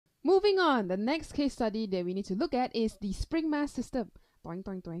Moving on, the next case study that we need to look at is the spring mass system. Doing,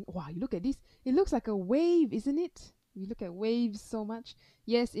 doing, doing. Wow, you look at this. It looks like a wave, isn't it? We look at waves so much.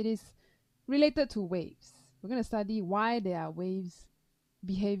 Yes, it is related to waves. We're going to study why there are waves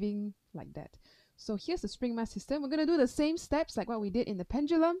behaving like that. So here's the spring mass system. We're going to do the same steps like what we did in the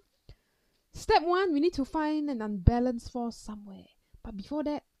pendulum. Step 1, we need to find an unbalanced force somewhere. But before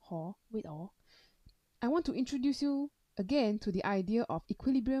that, I want to introduce you again to the idea of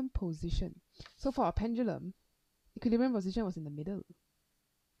equilibrium position. So for our pendulum, equilibrium position was in the middle.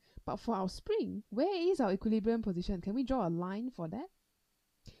 But for our spring, where is our equilibrium position? Can we draw a line for that?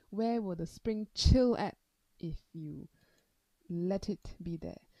 Where will the spring chill at if you let it be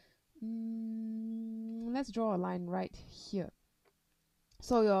there? Let's draw a line right here.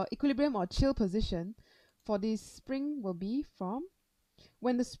 So your equilibrium or chill position for this spring will be from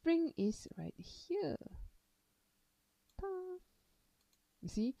when the spring is right here. You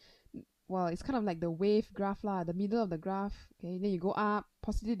see? Well, it's kind of like the wave graph lah, the middle of the graph. Okay, then you go up,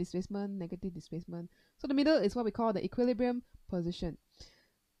 positive displacement, negative displacement. So the middle is what we call the equilibrium position.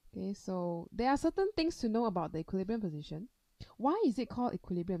 Okay, so there are certain things to know about the equilibrium position. Why is it called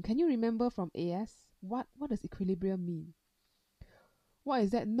equilibrium? Can you remember from AS? What does equilibrium mean? What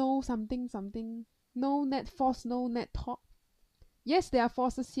is that? No something something. No net force, no net torque. Yes, there are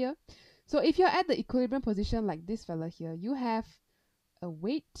forces here. So if you're at the equilibrium position like this fella here, you have a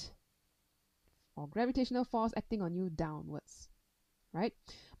weight or gravitational force acting on you downwards, right?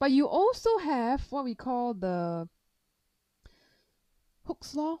 But you also have what we call the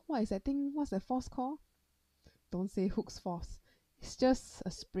Hooke's law. What is that thing? What's that force called? Don't say Hooke's force. It's just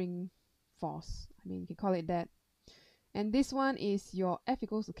a spring force. I mean, you can call it that. And this one is your F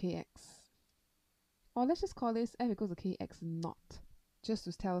equals to Kx. Or let's just call this F equals to Kx naught. Just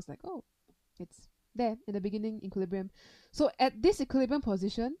to tell us like, oh, it's there in the beginning, equilibrium. So at this equilibrium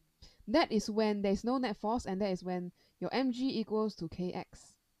position, that is when there's no net force, and that is when your mg equals to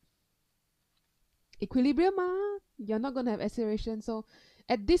kx. Equilibrium, you're not going to have acceleration. So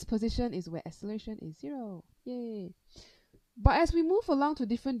at this position is where acceleration is 0. Yay. But as we move along to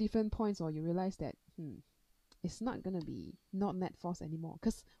different points, or you realize that it's not going to be not net force anymore.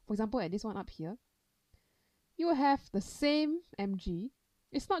 Because, for example, at this one up here, you will have the same mg.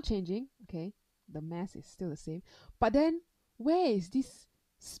 It's not changing, okay? The mass is still the same. But then, where is this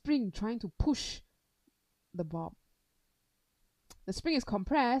spring trying to push the bob? The spring is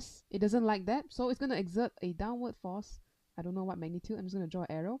compressed. It doesn't like that. So it's going to exert a downward force. I don't know what magnitude. I'm just going to draw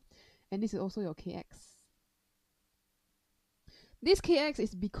an arrow. And this is also your kx. This kx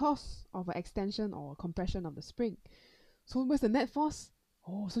is because of an extension or compression of the spring. So where's the net force?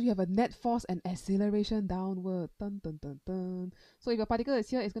 Oh, so you have a net force and acceleration downward. Dun, dun, dun, dun. So if your particle is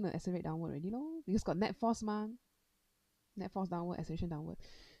here, it's going to accelerate downward already, no? Because got net force, man. Net force downward, acceleration downward.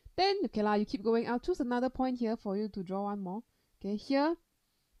 Then, okay lah, you keep going. I'll choose another point here for you to draw one more. Okay, here,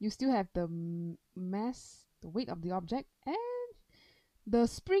 you still have the mass, the weight of the object, and the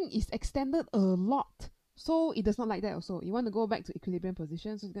spring is extended a lot. So it does not like that also. You want to go back to equilibrium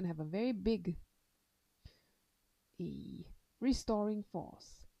position, so it's going to have a very big restoring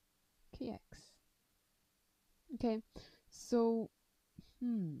force, kx. Okay, so,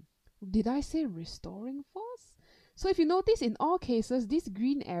 did I say restoring force? So if you notice, in all cases, this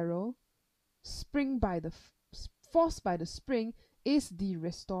green arrow, spring by the force by the spring, is the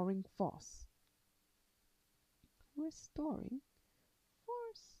restoring force. Restoring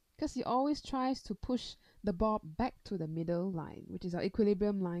force. Because it always tries to push the bob back to the middle line, which is our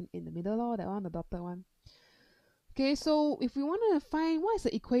equilibrium line in the middle, or that one, the dotted one. Okay, so if we want to find what is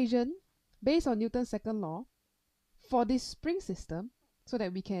the equation based on Newton's second law for this spring system, so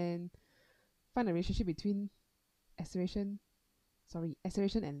that we can find a relationship between acceleration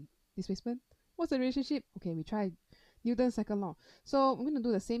and displacement. What's the relationship? Okay, we try Newton's second law. So I'm going to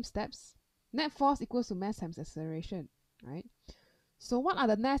do the same steps. Net force equals to mass times acceleration, right? So what are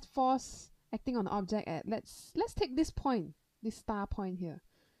the net force acting on the object at? Let's take this point, this star point here.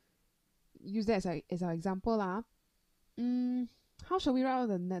 Use that as our example lah. How shall we write out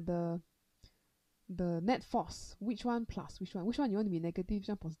the net force? Which one plus which one? Which one you want to be negative, which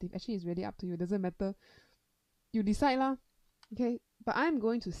one positive? Actually, it's really up to you. It doesn't matter. You decide lah. Okay, but I'm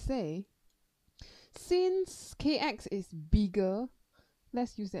going to say, since kx is bigger,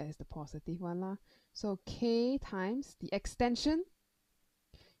 let's use that as the positive one lah. So k times the extension.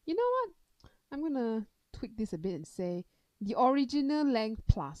 You know what? I'm gonna tweak this a bit and say the original length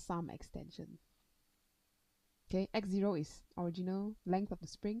plus some extension. Okay, x0 is original length of the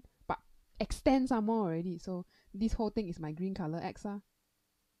spring, but extend some more already. So this whole thing is my green color x.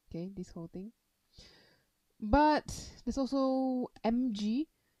 Okay, this whole thing. But there's also mg,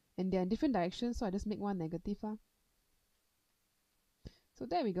 and they're in different directions, so I just make one negative. So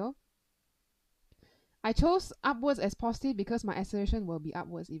there we go. I chose upwards as positive because my acceleration will be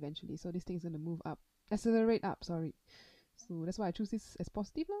upwards eventually. So this thing is going to move up. Accelerate up, sorry. So that's why I choose this as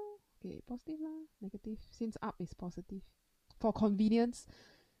positive lah. Okay, positive lah, negative. Since up is positive. For convenience.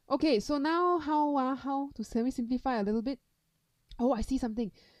 Okay, so now how to semi-simplify a little bit. Oh, I see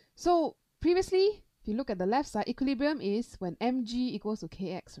something. So previously, if you look at the left side, equilibrium is when mg equals to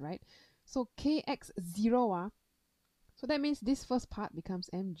kx, right? So kx 0. So that means this first part becomes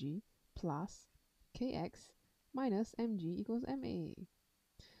mg plus kx minus mg equals ma.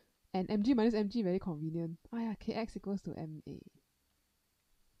 And mg minus mg very convenient. Yeah, kx equals to ma.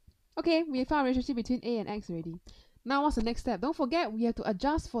 Okay, we found a relationship between a and x already. Now what's the next step? Don't forget we have to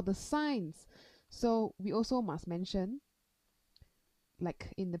adjust for the signs. So we also must mention,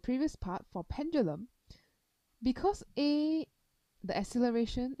 like in the previous part for pendulum, because the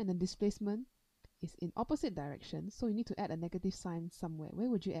acceleration and the displacement is in opposite directions, so you need to add a negative sign somewhere. Where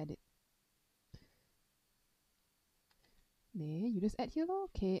would you add it? You just add here lor.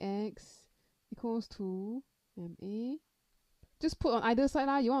 Kx equals to ma. Just put on either side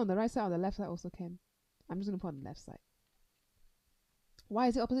lah. You want on the right side or the left side also can. I'm just going to put on the left side. Why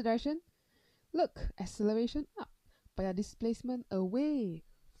is it opposite direction? Look, acceleration up, but your displacement away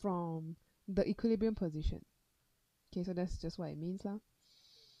from the equilibrium position. Okay, so that's just what it means lah.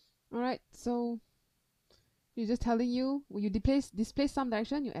 Alright, so it's just telling you when you displace some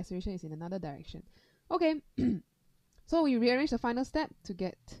direction, your acceleration is in another direction. Okay, so we rearrange the final step to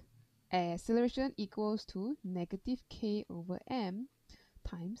get acceleration equals to negative k over m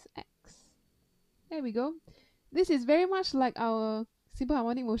times x. There we go. This is very much like our simple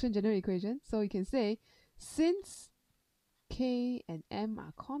harmonic motion general equation. So you can say, since k and m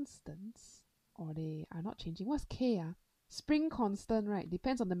are constants, or they are not changing. What's k? Spring constant, right?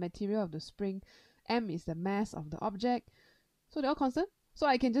 Depends on the material of the spring. M is the mass of the object. So they're all constant. So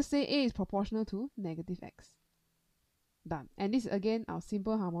I can just say a is proportional to negative x. Done. And this is again our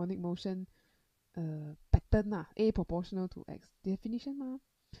simple harmonic motion pattern. A proportional to x. Definition ma.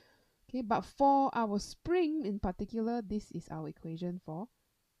 Okay, but for our spring in particular, this is our equation for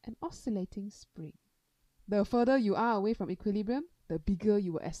an oscillating spring. The further you are away from equilibrium, the bigger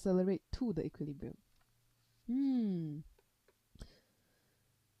you will accelerate to the equilibrium.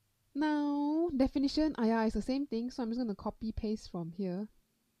 Now, definition, it's the same thing, so I'm just going to copy paste from here.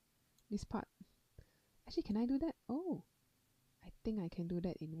 This part. Actually, can I do that? Oh, I think I can do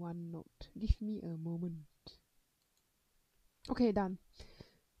that in OneNote. Give me a moment. Okay, done.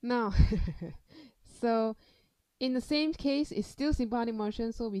 Now, so in the same case, it's still simple harmonic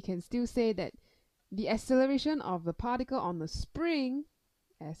motion, so we can still say that the acceleration of the particle on the spring,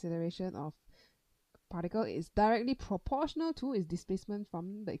 acceleration of particle is directly proportional to its displacement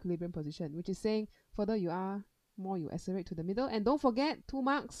from the equilibrium position, which is saying further you are, more you accelerate to the middle. And don't forget, 2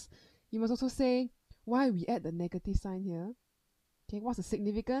 marks, you must also say why we add the negative sign here. Okay, what's the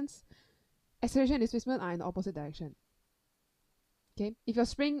significance? Acceleration and displacement are in the opposite direction. Okay, if your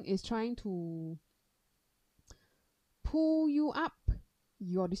spring is trying to pull you up,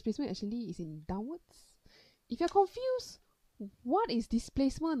 your displacement actually is in downwards. If you're confused, what is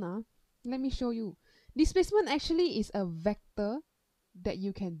displacement? Let me show you. Displacement actually is a vector that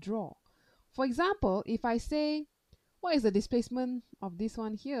you can draw. For example, if I say, what is the displacement of this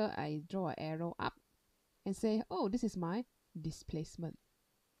one here? I draw an arrow up and say, oh, this is my displacement.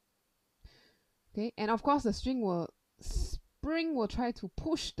 Okay, and of course the spring will try to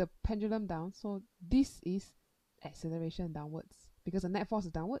push the pendulum down. So this is acceleration downwards because the net force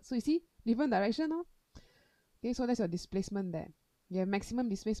is downwards. So you see, different direction. Okay, so that's your displacement there. You have maximum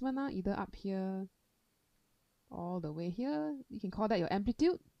displacement either up here, all the way here. You can call that your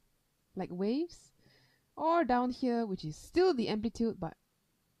amplitude, like waves, or down here, which is still the amplitude, but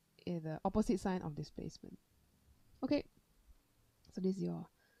in the opposite sign of displacement. Okay, so this is your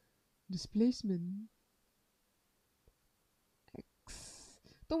displacement x.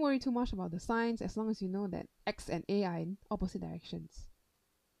 Don't worry too much about the signs as long as you know that x and a are in opposite directions.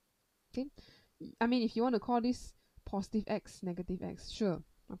 Okay, I mean, if you want to call this positive x, negative x, sure,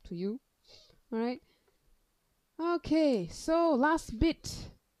 up to you. Alright. Okay, so last bit.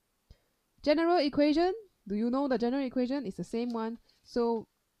 General equation. Do you know the general equation? It's the same one. So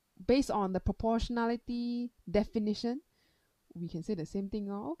based on the proportionality definition, we can say the same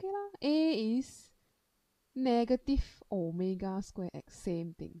thing. Okay lah. A is negative omega square x.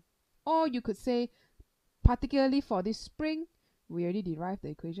 Same thing. Or you could say, particularly for this spring, we already derived the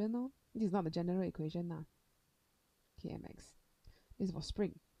equation. This is not the general equation now. KMX. This is for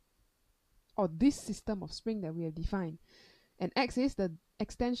spring. Or this system of spring that we have defined. and x is the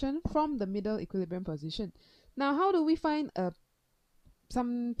extension from the middle equilibrium position. Now, how do we find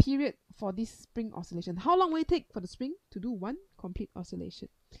some period for this spring oscillation? How long will it take for the spring to do one complete oscillation?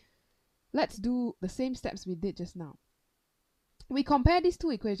 Let's do the same steps we did just now. We compare these two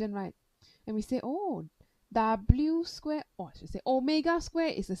equations, right? And we say, oh, W square, or I should say omega square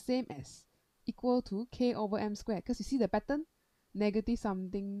is the same as equal to K over M square. Because you see the pattern? Negative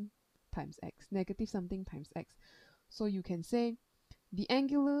something times X. Negative something times X. So you can say the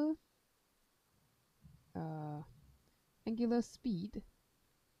angular speed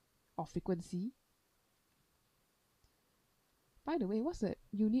or frequency. By the way, what's the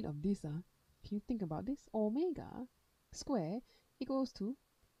unit of this? Can you think about this? Omega square equals to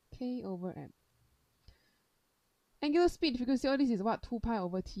K over M. Angular speed, frequency, all this is what? 2 pi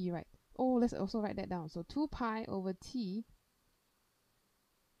over T, right? Oh, let's also write that down. So 2 pi over T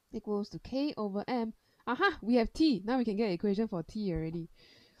equals to K over M. Aha, we have T. Now we can get an equation for T already.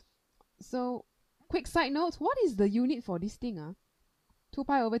 So, quick side note, what is the unit for this thing? 2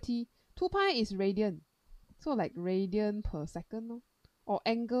 pi over T. 2 pi is radian. So like radian per second, no? Or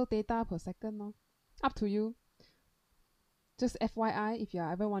angle theta per second, no? Up to you. Just FYI, if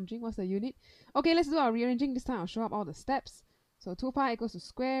you're ever wondering what's the unit. Okay, let's do our rearranging. This time I'll show up all the steps. So 2 pi equals to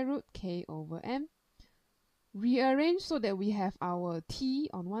square root K over M. Rearrange so that we have our T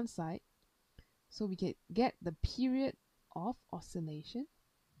on one side. So we can get the period of oscillation,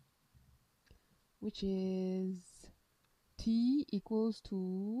 which is T equals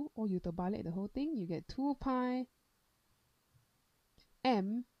to, you terbalik the whole thing, you get 2 pi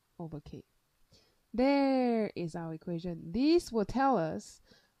M over K. There is our equation. This will tell us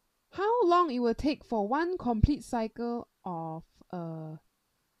how long it will take for one complete cycle of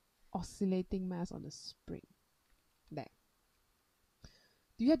oscillating mass on the spring. There.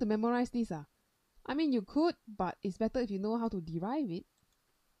 Do you have to memorize this? I mean, you could, but it's better if you know how to derive it.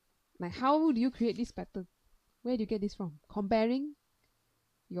 Like, how do you create this pattern? Where do you get this from? Comparing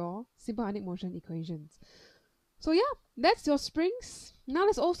your simple harmonic motion equations. So yeah, that's your springs. Now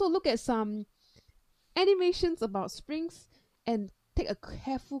let's also look at some animations about springs and take a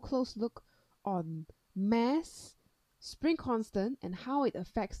careful close look on mass, spring constant, and how it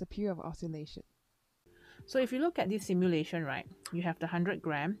affects the period of oscillation. So if you look at this simulation, right, you have the 100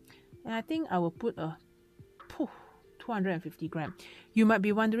 gram, and I think I will put a 250 gram. You might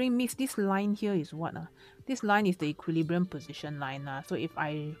be wondering, Miss, this line here is what? This line is the equilibrium position line. So if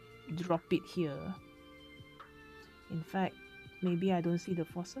I drop it here, in fact, maybe I don't see the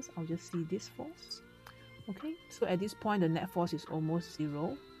forces, I'll just see this force. Okay, so at this point the net force is almost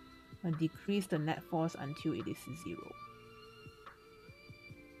 0. I'll decrease the net force until it is 0.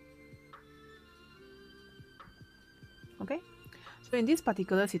 Okay, so in this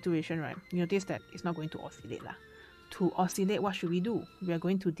particular situation, right, you notice that it's not going to oscillate. To oscillate, what should we do? We are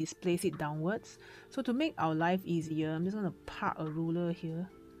going to displace it downwards. So to make our life easier, I'm just going to park a ruler here.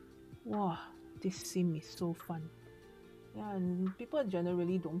 Wow, this sim is so fun. Yeah, and people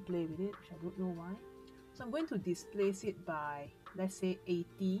generally don't play with it, which I don't know why. So I'm going to displace it by, let's say,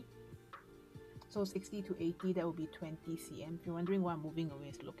 80. So 60 to 80, that will be 20 cm. If you're wondering why I'm moving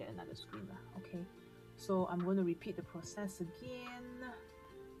away, look at another screen. Okay, so I'm going to repeat the process again.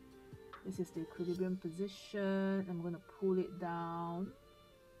 This is the equilibrium position. I'm going to pull it down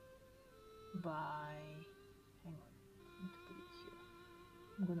by, hang on, I need to put it here.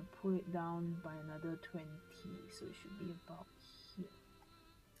 I'm going to pull it down by another 20, so it should be about here.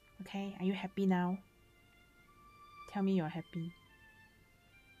 Okay, are you happy now? Tell me you're happy.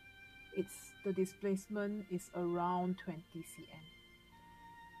 The displacement is around 20 cm.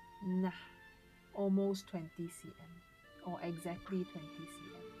 Nah, almost 20 cm, or exactly 20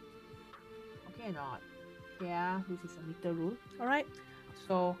 cm. Okay or not? Yeah, this is a meter rule. Alright,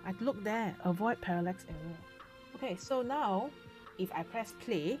 so I look there, avoid parallax error. Okay, so now if I press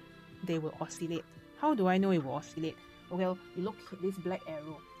play, they will oscillate. How do I know it will oscillate? Well, you look at this black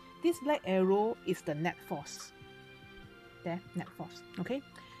arrow. This black arrow is the net force. There, net force. Okay,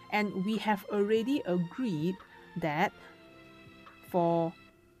 and we have already agreed that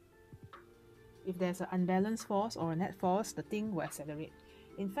if there's an unbalanced force or a net force, the thing will accelerate.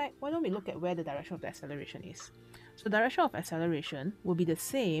 In fact, why don't we look at where the direction of the acceleration is? So the direction of acceleration will be the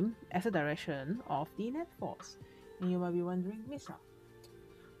same as the direction of the net force. And you might be wondering, Miss,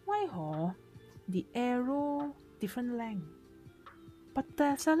 why the arrow different length, but the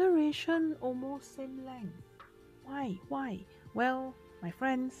acceleration almost same length? Why? Well, my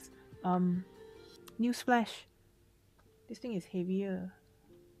friends, newsflash, this thing is heavier.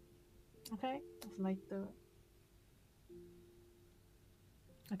 Okay, it's lighter.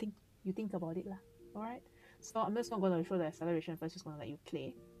 I think you think about it lah. Alright, So I'm just not going to show the acceleration first, just going to let you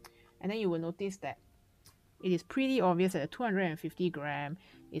play. And then you will notice that it is pretty obvious that the 250 gram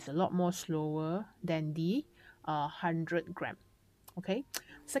is a lot more slower than the 100 gram. Okay.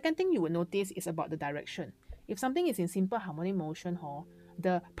 Second thing you will notice is about the direction. If something is in simple harmonic motion,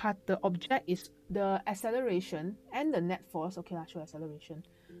 the object is the acceleration and the net force. Okay, let's show acceleration.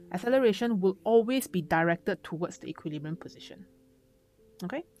 Acceleration will always be directed towards the equilibrium position.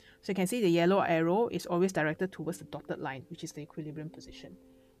 Okay, so you can see the yellow arrow is always directed towards the dotted line, which is the equilibrium position.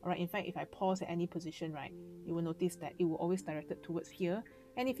 All right, in fact, if I pause at any position, right, you will notice that it will always directed towards here.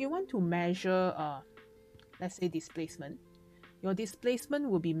 And if you want to measure, let's say displacement, your displacement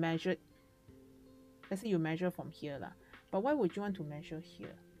will be measured. Let's say you measure from here, lah. But why would you want to measure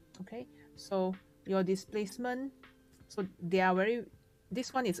here? Okay, so your displacement, so they are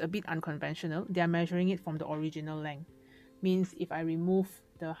this one is a bit unconventional. They are measuring it from the original length. Means if I remove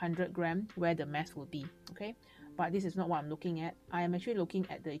the 100 gram, where the mass will be, okay? But this is not what I'm looking at. I am actually looking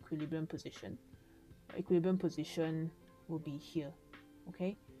at the equilibrium position. The equilibrium position will be here,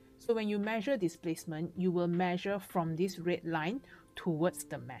 okay? So when you measure displacement, you will measure from this red line towards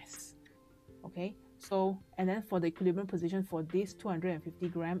the mass, okay? So, and then for the equilibrium position for this 250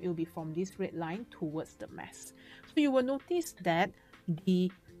 gram, it will be from this red line towards the mass. So you will notice that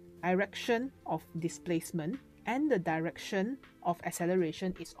the direction of displacement and the direction of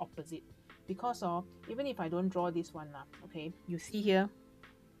acceleration is opposite, because of, even if I don't draw this one now, okay, you see here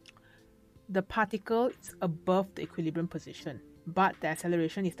the particle is above the equilibrium position, but the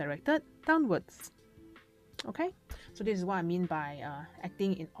acceleration is directed downwards. Okay, so this is what I mean by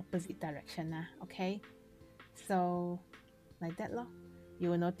acting in opposite direction. Okay, so like that lor.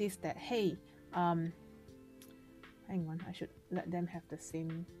 You will notice that, hey, hang on, I should let them have the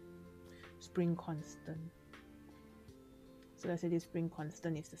same spring constant. So let's say this spring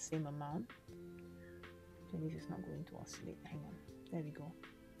constant is the same amount. So this is not going to oscillate. Hang on. There we go.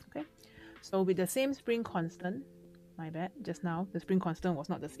 Okay. So with the same spring constant, my bad, just now the spring constant was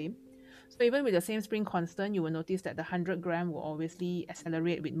not the same. So even with the same spring constant, you will notice that the 100 gram will obviously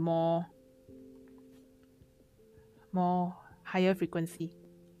accelerate with more higher frequency,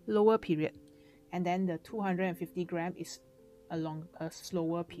 lower period. And then the 250 gram is along a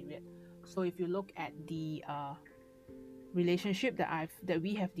slower period. So if you look at the relationship that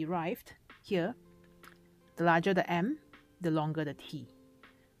we have derived here, the larger the m, the longer the t,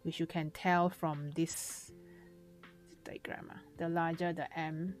 which you can tell from this diagram. The larger the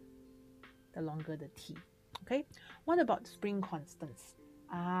m, the longer the t. Okay, what about spring constants?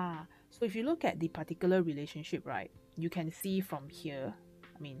 So if you look at the particular relationship, right, you can see from here,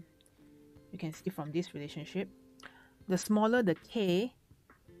 you can see from this relationship, the smaller the k,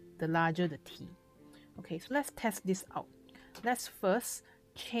 the larger the t. Okay, so let's test this out. Let's first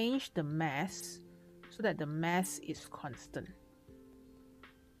change the mass so that the mass is constant.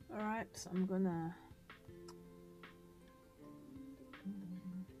 Alright, so I'm gonna...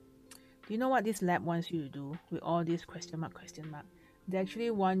 Do you know what this lab wants you to do with all these question mark? They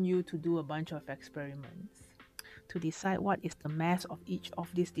actually want you to do a bunch of experiments to decide what is the mass of each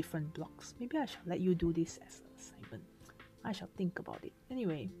of these different blocks. Maybe I shall let you do this as an assignment. I shall think about it.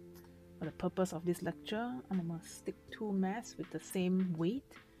 Anyway, for the purpose of this lecture, I'm going to stick to mass with the same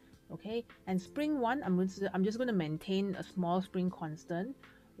weight. Okay, and spring 1, I'm just going to maintain a small spring constant.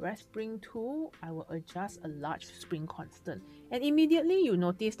 Whereas spring 2, I will adjust a large spring constant. And immediately you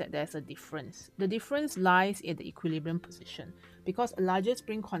notice that there's a difference. The difference lies in the equilibrium position. Because a larger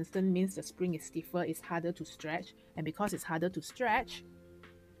spring constant means the spring is stiffer, it's harder to stretch. And because it's harder to stretch,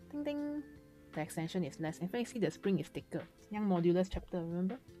 ding ding, the extension is less. In fact, see, the spring is thicker. Young modulus chapter,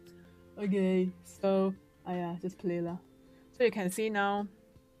 remember? Okay, so, just play lah. So you can see now,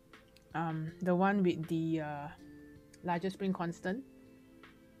 the one with the larger spring constant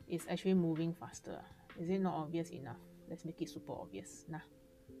is actually moving faster. Is it not obvious enough? Let's make it super obvious.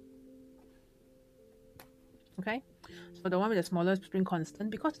 Okay, so the one with the smaller spring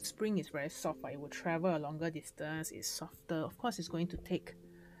constant, because the spring is very soft, it will travel a longer distance, it's softer, of course it's going to take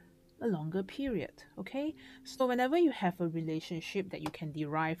a longer period. Okay, so whenever you have a relationship that you can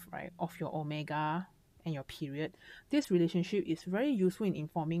derive, right, of your omega and your period, this relationship is very useful in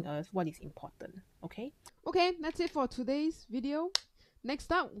informing us what is important. Okay, that's it for today's video.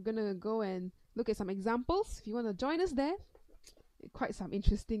 Next up, we're gonna go and look at some examples. If you want to join us there, quite some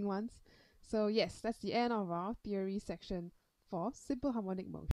interesting ones. So yes, that's the end of our theory section for simple harmonic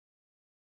motion.